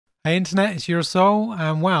Hey internet, it's your soul,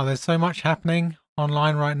 and wow, there's so much happening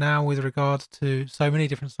online right now with regards to so many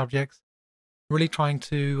different subjects. Really trying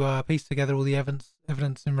to piece together all the evidence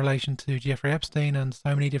in relation to Jeffrey Epstein and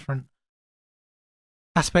so many different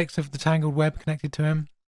aspects of the tangled web connected to him.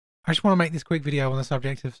 I just want to make this quick video on the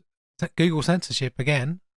subject of Google censorship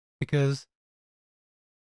again, because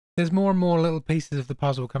there's more and more little pieces of the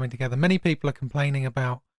puzzle coming together. Many people are complaining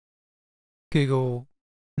about Google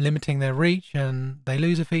limiting their reach, and they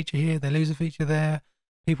lose a feature here, they lose a feature there,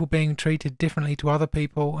 people being treated differently to other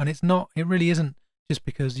people, and it really isn't just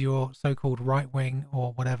because you're so-called right-wing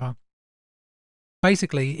or whatever.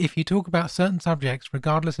 Basically, if you talk about certain subjects,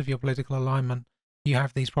 regardless of your political alignment, you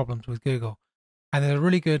have these problems with Google. And there's a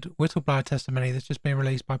really good whistleblower testimony that's just been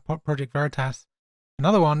released by Project Veritas.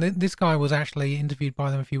 Another one, this guy was actually interviewed by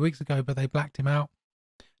them a few weeks ago, but they blacked him out.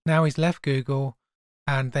 Now he's left Google,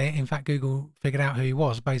 and in fact, Google figured out who he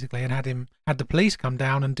was, basically, and had the police come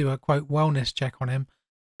down and do a, quote, wellness check on him,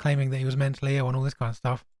 claiming that he was mentally ill and all this kind of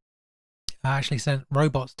stuff. Actually sent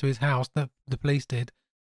robots to his house, the police did,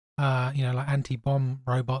 like anti-bomb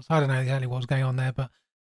robots. I don't know exactly what was going on there, but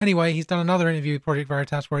anyway, he's done another interview with Project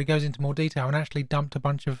Veritas where he goes into more detail and actually dumped a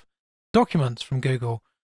bunch of documents from Google,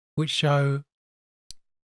 which show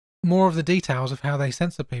more of the details of how they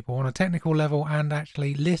censor people on a technical level, and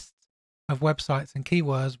actually lists of websites and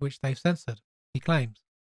keywords which they've censored, he claims.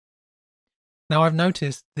 Now, I've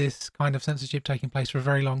noticed this kind of censorship taking place for a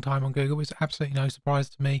very long time on Google. It's absolutely no surprise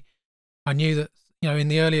to me. I knew that, in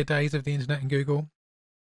the earlier days of the internet and Google,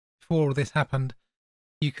 before all this happened,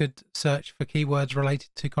 you could search for keywords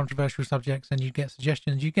related to controversial subjects and you'd get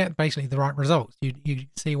suggestions. You get basically the right results. You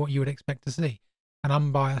see what you would expect to see, an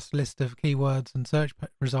unbiased list of keywords and search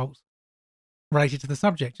results related to the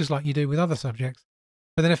subject, just like you do with other subjects.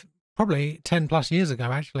 But then probably 10 plus years ago,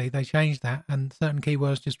 actually, they changed that, and certain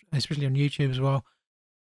keywords, just especially on YouTube as well,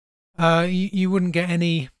 you wouldn't get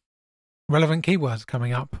any relevant keywords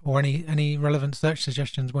coming up, or any relevant search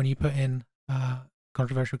suggestions when you put in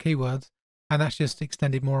controversial keywords, and that's just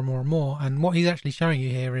extended more and more and more. And what he's actually showing you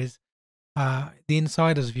here is the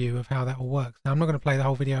insider's view of how that all works. Now, I'm not going to play the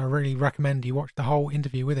whole video. I really recommend you watch the whole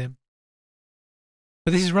interview with him.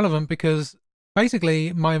 But this is relevant because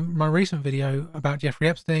basically my recent video about Jeffrey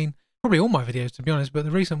Epstein, probably all my videos to be honest, but the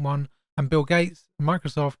recent one, and Bill Gates,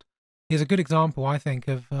 Microsoft, is a good example, I think,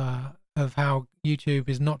 of how YouTube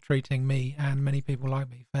is not treating me and many people like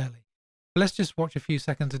me fairly. But let's just watch a few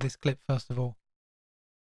seconds of this clip first of all.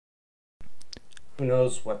 Who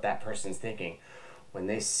knows what that person's thinking? When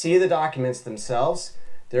they see the documents themselves,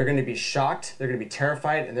 they're going to be shocked, they're going to be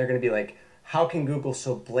terrified, and they're going to be like, how can Google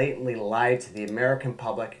so blatantly lie to the American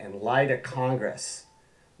public and lie to Congress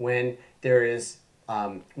when there is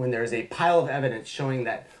a pile of evidence showing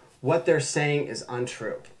that what they're saying is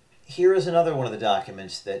untrue? Here is another one of the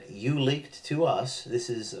documents that you leaked to us. This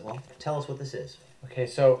is, well, tell us what this is. Okay,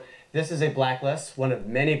 so this is a blacklist, one of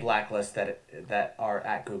many blacklists that are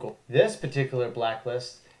at Google. This particular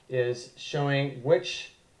blacklist is showing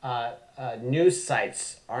which news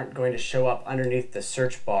sites aren't going to show up underneath the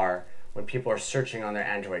search bar when people are searching on their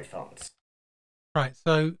Android phones. Right,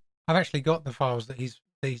 so I've actually got the files that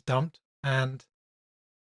he's dumped, and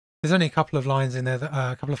there's only a couple of lines in there,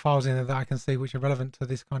 a couple of files in there that I can see which are relevant to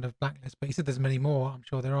this kind of blacklist. But he said there's many more. I'm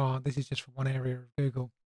sure there are. This is just for one area of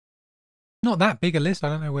Google. Not that big a list. I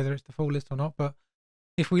don't know whether it's the full list or not. But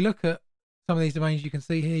if we look at some of these domains, you can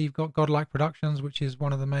see here you've got Godlike Productions, which is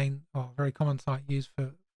one of the main, very common site used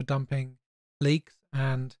for dumping leaks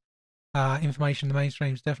and information the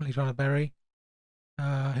mainstream's definitely trying to bury.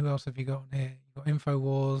 Who else have you got on here? You've got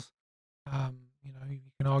Infowars. You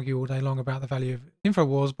can argue all day long about the value of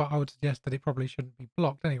Infowars, but I would suggest that it probably shouldn't be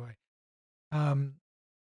blocked anyway.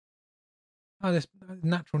 This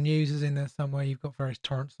Natural News is in there somewhere. You've got various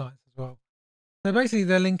torrent sites as well. So basically,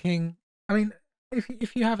 they're linking. I mean,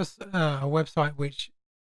 if you have a website which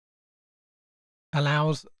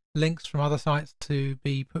allows links from other sites to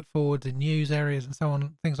be put forward in news areas and so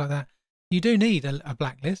on, things like that, you do need a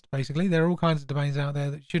blacklist. Basically, there are all kinds of domains out there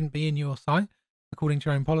that shouldn't be in your site according to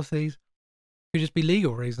your own policies. It could just be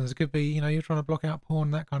legal reasons. It could be, you're trying to block out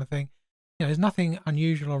porn, that kind of thing. There's nothing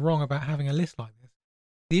unusual or wrong about having a list like this.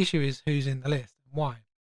 The issue is who's in the list and why.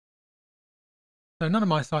 So none of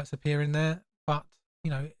my sites appear in there, but,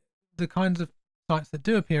 the kinds of sites that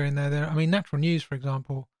do appear in there, I mean, Natural News, for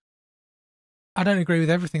example, I don't agree with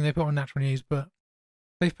everything they put on Natural News, but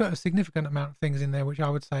they've put a significant amount of things in there which I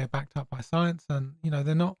would say are backed up by science, and,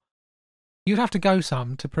 they're not... You'd have to go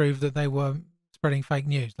some to prove that they were spreading fake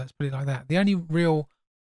news, let's put it like that. The only real...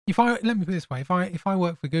 let me put it this way, if I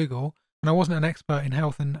worked for Google and I wasn't an expert in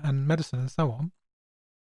health and medicine and so on,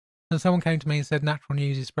 and someone came to me and said natural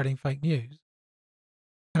news is spreading fake news,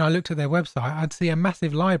 and I looked at their website, I'd see a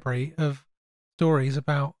massive library of stories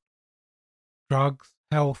about drugs,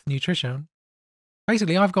 health, nutrition.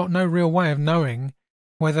 Basically, I've got no real way of knowing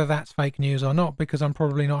whether that's fake news or not because I'm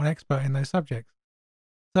probably not an expert in those subjects.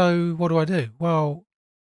 So what do? Well,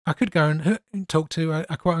 I could go and talk to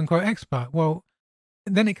a quote-unquote expert. Well,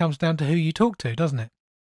 then it comes down to who you talk to, doesn't it?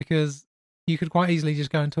 Because you could quite easily just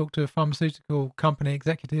go and talk to a pharmaceutical company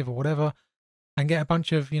executive or whatever and get a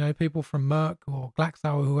bunch of, people from Merck or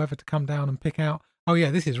Glaxo or whoever to come down and pick out, oh yeah,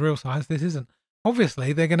 this is real science, this isn't.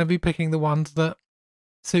 Obviously, they're going to be picking the ones that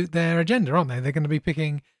suit their agenda, aren't they? They're going to be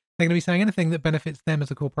saying anything that benefits them as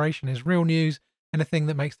a corporation is real news, anything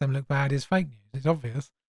that makes them look bad is fake news. It's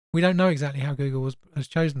obvious. We don't know exactly how Google has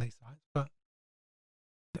chosen these sites, but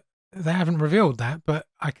they haven't revealed that. But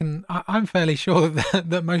I'm fairly sure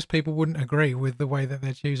that most people wouldn't agree with the way that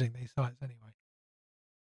they're choosing these sites anyway.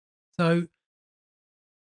 So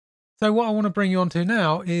what I want to bring you on to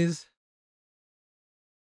now is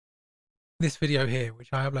this video here, which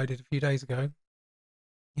I uploaded a few days ago.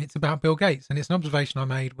 It's about Bill Gates, and it's an observation I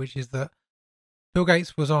made, which is that Bill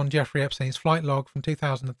Gates was on Jeffrey Epstein's flight log from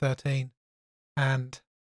 2013, and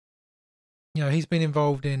he's been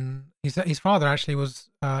involved in his father actually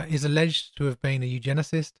is alleged to have been a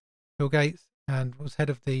eugenicist, Bill Gates, and was head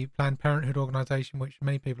of the Planned Parenthood organization, which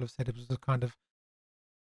many people have said it was a kind of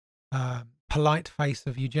polite face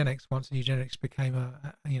of eugenics. Once eugenics became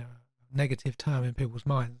a negative term in people's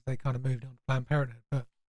minds, they kind of moved on to Planned Parenthood. But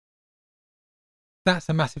that's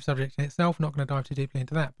a massive subject in itself. Not going to dive too deeply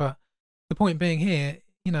into that. But the point being here,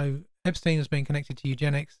 Epstein has been connected to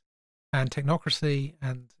eugenics and technocracy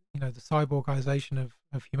and the cyborgization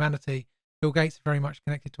of humanity. Bill Gates is very much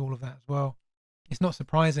connected to all of that as well. It's not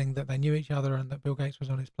surprising that they knew each other and that Bill Gates was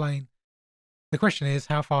on his plane. The question is,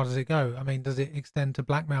 how far does it go? I mean, does it extend to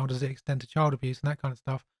blackmail? Does it extend to child abuse and that kind of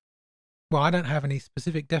stuff? Well, I don't have any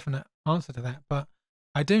specific definite answer to that, but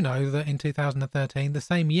I do know that in 2013, the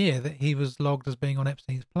same year that he was logged as being on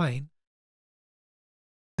Epstein's plane,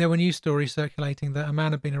 there were news stories circulating that a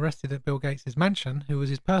man had been arrested at Bill Gates' mansion who was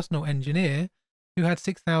his personal engineer, who had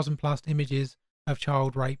 6,000 plus images of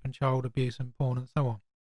child rape and child abuse and porn and so on.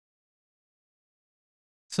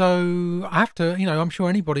 So I have to, I'm sure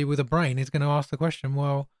anybody with a brain is going to ask the question,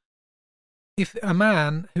 well, if a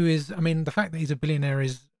man who is, the fact that he's a billionaire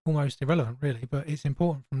is almost irrelevant really, but it's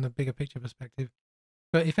important from the bigger picture perspective.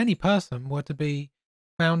 But if any person were to be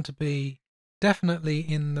found to be definitely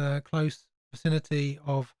in the close vicinity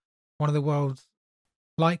of one of the world's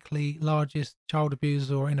likely largest child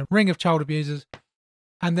abusers or in a ring of child abusers,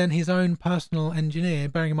 and then his own personal engineer,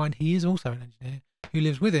 bearing in mind he is also an engineer, who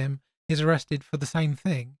lives with him, is arrested for the same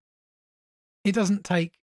thing, it doesn't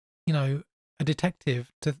take, a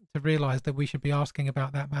detective to realise that we should be asking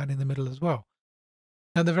about that man in the middle as well.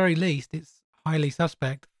 At the very least, it's highly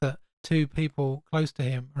suspect that two people close to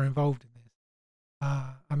him are involved in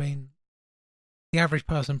this. The average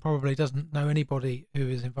person probably doesn't know anybody who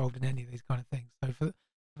is involved in any of these kind of things. So for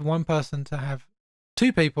one person to have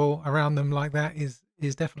two people around them like that is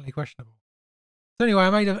definitely questionable. So anyway, I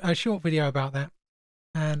made a short video about that,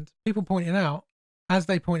 and people pointed out, as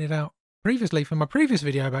they pointed out previously from my previous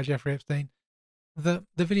video about Jeffrey Epstein, that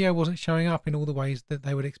the video wasn't showing up in all the ways that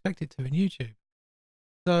they would expect it to in YouTube.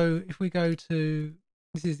 So if we go to,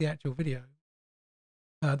 this is the actual video,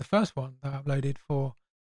 the first one that I uploaded for,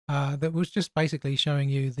 that was just basically showing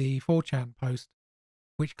you the 4chan post,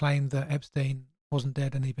 which claimed that Epstein wasn't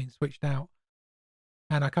dead and he'd been switched out.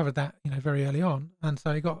 And I covered that, very early on. And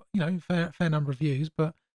so it got, fair number of views.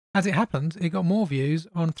 But as it happens, it got more views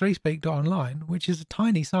on 3speak.online, which is a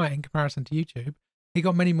tiny site in comparison to YouTube. It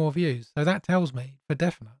got many more views. So that tells me for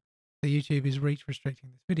definite that YouTube is reach restricting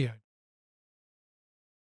this video.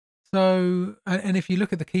 So, and if you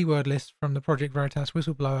look at the keyword list from the Project Veritas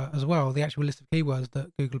whistleblower as well, the actual list of keywords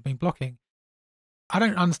that Google have been blocking, I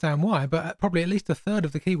don't understand why, but probably at least a third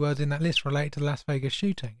of the keywords in that list relate to the Las Vegas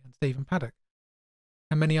shooting and Stephen Paddock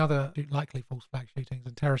and many other likely false flag shootings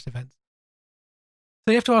and terrorist events.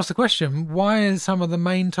 So you have to ask the question, why are some of the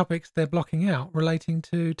main topics they're blocking out relating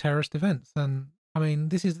to terrorist events? And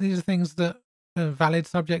these are things that are valid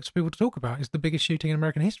subjects for people to talk about. It's the biggest shooting in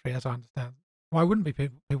American history, as I understand. Why wouldn't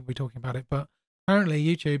people be talking about it? But apparently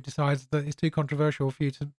YouTube decides that it's too controversial for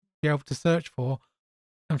you to be able to search for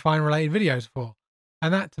and find related videos for.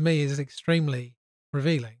 And that to me is extremely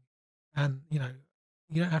revealing. And, you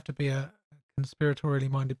don't have to be a conspiratorially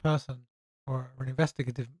minded person or an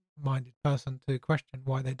investigative minded person to question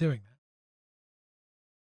why they're doing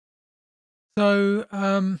that.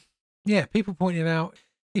 So, people pointed out,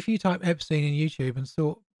 if you type Epstein in YouTube and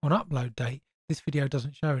sort on upload date, this video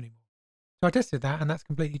doesn't show anymore. So I tested that, and that's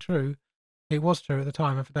completely true. It was true at the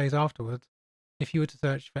time, and for days afterwards. If you were to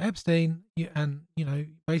search for Epstein,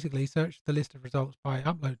 basically search the list of results by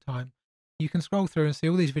upload time, you can scroll through and see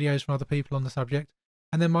all these videos from other people on the subject,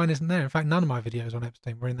 and then mine isn't there. In fact, none of my videos on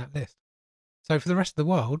Epstein were in that list. So for the rest of the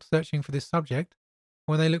world searching for this subject,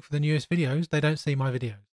 when they look for the newest videos, they don't see my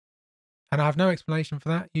videos. And I have no explanation for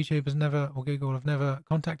that. YouTube has never, or Google have never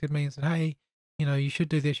contacted me and said, hey, you should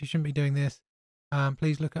do this, you shouldn't be doing this.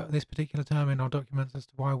 Please look at this particular term in our documents as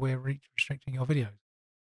to why we're restricting your videos.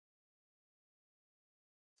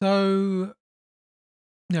 So,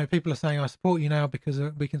 people are saying, I support you now because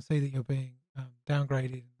we can see that you're being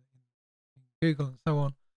downgraded in Google and so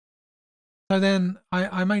on. So then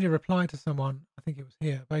I made a reply to someone, I think it was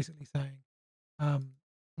here, basically saying,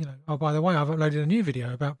 oh, by the way, I've uploaded a new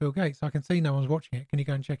video about Bill Gates. I can see no one's watching it. Can you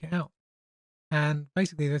go and check it out? And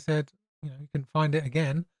basically they said, you can find it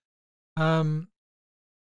again.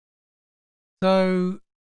 So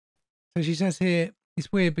she says here,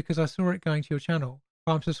 it's weird because I saw it going to your channel,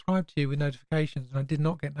 but I'm subscribed to you with notifications and I did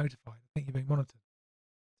not get notified. I think you're being monitored.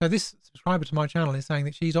 So this subscriber to my channel is saying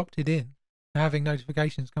that she's opted in to having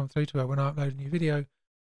notifications come through to her when I upload a new video,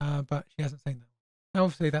 but she hasn't seen them. Now,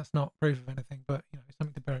 obviously, that's not proof of anything, but it's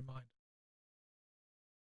something to bear in mind.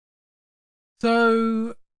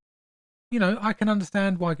 So, I can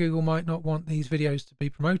understand why Google might not want these videos to be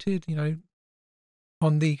promoted.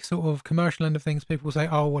 On the sort of commercial end of things, people say,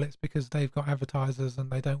 oh, well, it's because they've got advertisers and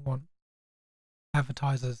they don't want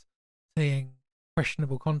advertisers seeing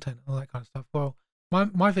questionable content and all that kind of stuff. Well,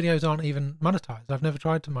 my videos aren't even monetized. I've never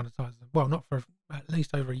tried to monetize them. Well, not for at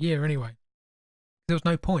least over a year anyway. There was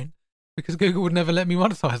no point because Google would never let me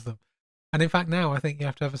monetize them. And in fact, now I think you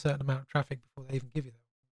have to have a certain amount of traffic before they even give you them.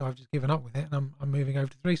 So I've just given up with it and I'm moving over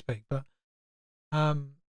to 3Speak. But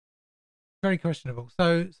very questionable.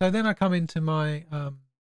 So then I come into my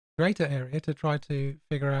creator area to try to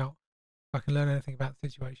figure out if I can learn anything about the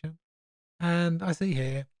situation. And I see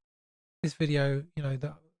here this video,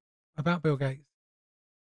 about Bill Gates.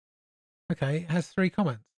 Okay, it has 3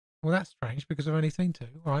 comments. Well, that's strange because I've only seen 2.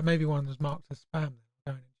 All right, maybe one was marked as spam. Then I'll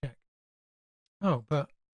go in and check. Oh, but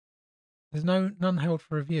there's none held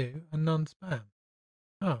for review and none spam.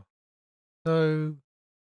 Oh, so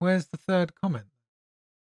where's the 3rd comment?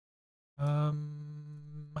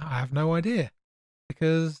 I have no idea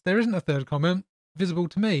because there isn't a 3rd comment visible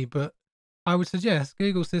to me. But I would suggest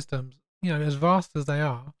Google systems, as vast as they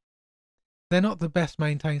are, they're not the best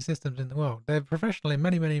maintained systems in the world. They're professional in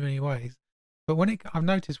many, many, many ways. But I've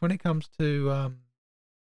noticed when it comes to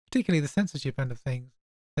particularly the censorship end of things,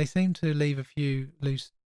 they seem to leave a few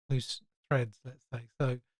loose threads, let's say.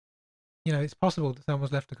 So, it's possible that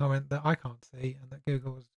someone's left a comment that I can't see and that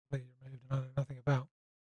Google has completely removed and I know nothing about.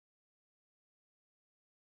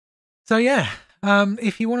 So yeah,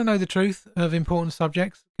 if you want to know the truth of important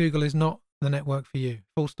subjects, Google is not the network for you.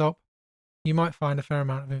 Full stop. You might find a fair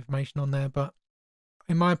amount of information on there, but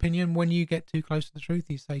in my opinion, when you get too close to the truth,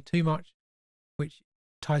 you say too much, which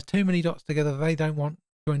ties too many dots together they don't want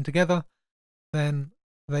joined together, then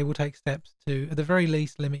they will take steps to, at the very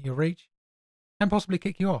least, limit your reach and possibly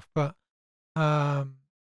kick you off. But in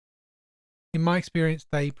my experience,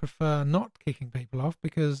 they prefer not kicking people off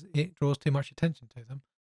because it draws too much attention to them.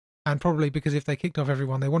 And probably because if they kicked off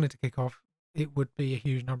everyone they wanted to kick off, it would be a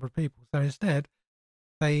huge number of people. So instead,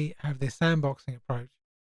 they have this sandboxing approach,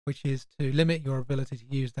 which is to limit your ability to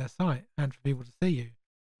use their site and for people to see you,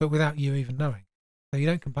 but without you even knowing. So you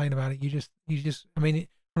don't complain about it. You just, from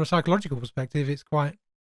a psychological perspective, it's quite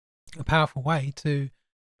a powerful way to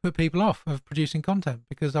put people off of producing content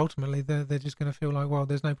because ultimately they're just going to feel like, well,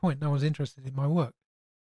 there's no point. No one's interested in my work.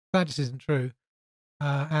 That just isn't true.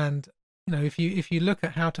 And if you look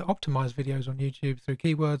at how to optimize videos on YouTube through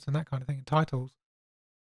keywords and that kind of thing and titles,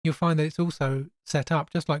 you'll find that it's also set up,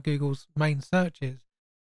 just like Google's main search is,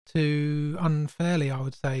 to unfairly, I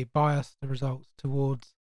would say, bias the results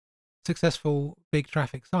towards successful big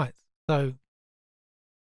traffic sites. So,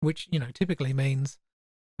 which typically means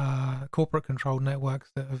corporate controlled networks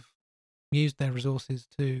that have used their resources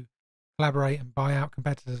to collaborate and buy out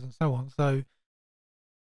competitors and so on. So,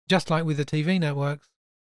 just like with the TV networks,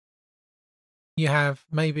 you have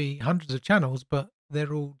maybe hundreds of channels, but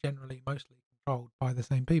they're all generally mostly controlled by the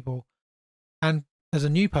same people. And as a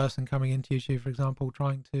new person coming into YouTube, for example,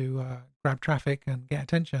 trying to grab traffic and get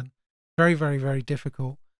attention, very, very, very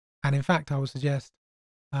difficult. And in fact, I would suggest,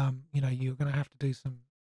 you're going to have to do some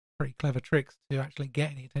pretty clever tricks to actually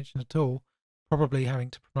get any attention at all, probably having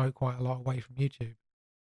to promote quite a lot away from YouTube.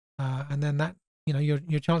 And then that,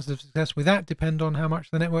 your chances of success with that depend on how much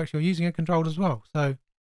the networks you're using are controlled as well. So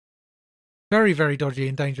very, very dodgy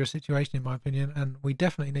and dangerous situation, in my opinion. And we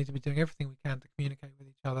definitely need to be doing everything we can to communicate with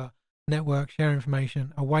each other, network, share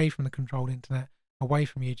information away from the controlled internet, away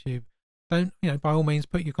from YouTube. Don't, by all means,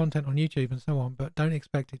 put your content on YouTube and so on, but don't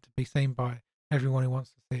expect it to be seen by everyone who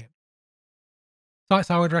wants to see it. Sites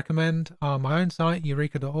I would recommend are my own site,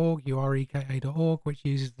 eureka.org, ureka.org, which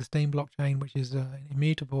uses the Steam blockchain, which is an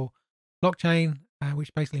immutable blockchain,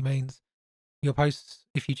 which basically means your posts,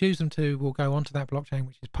 if you choose them to, will go onto that blockchain,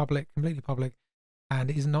 which is public, completely public, and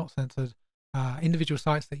it is not censored. Individual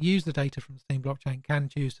sites that use the data from the Steam blockchain can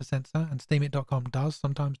choose to censor, and steamit.com does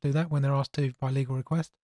sometimes do that when they're asked to by legal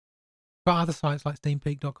request. But other sites like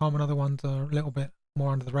steampeak.com and other ones are a little bit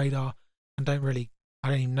more under the radar and I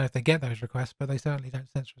don't even know if they get those requests, but they certainly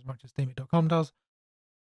don't censor as much as steamit.com does.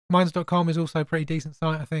 Minds.com is also a pretty decent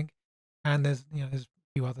site, I think, and there's a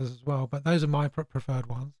few others as well, but those are my preferred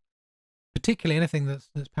ones. Particularly anything that's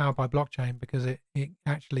powered by blockchain, because it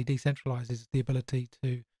actually decentralizes the ability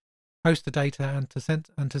to host the data, and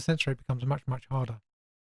to censor it becomes much, much harder.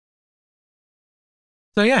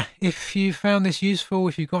 So yeah, if you found this useful,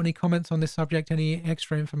 if you've got any comments on this subject, any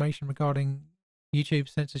extra information regarding YouTube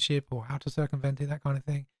censorship or how to circumvent it, that kind of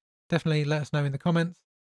thing, definitely let us know in the comments.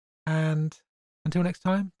 And until next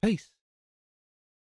time, peace.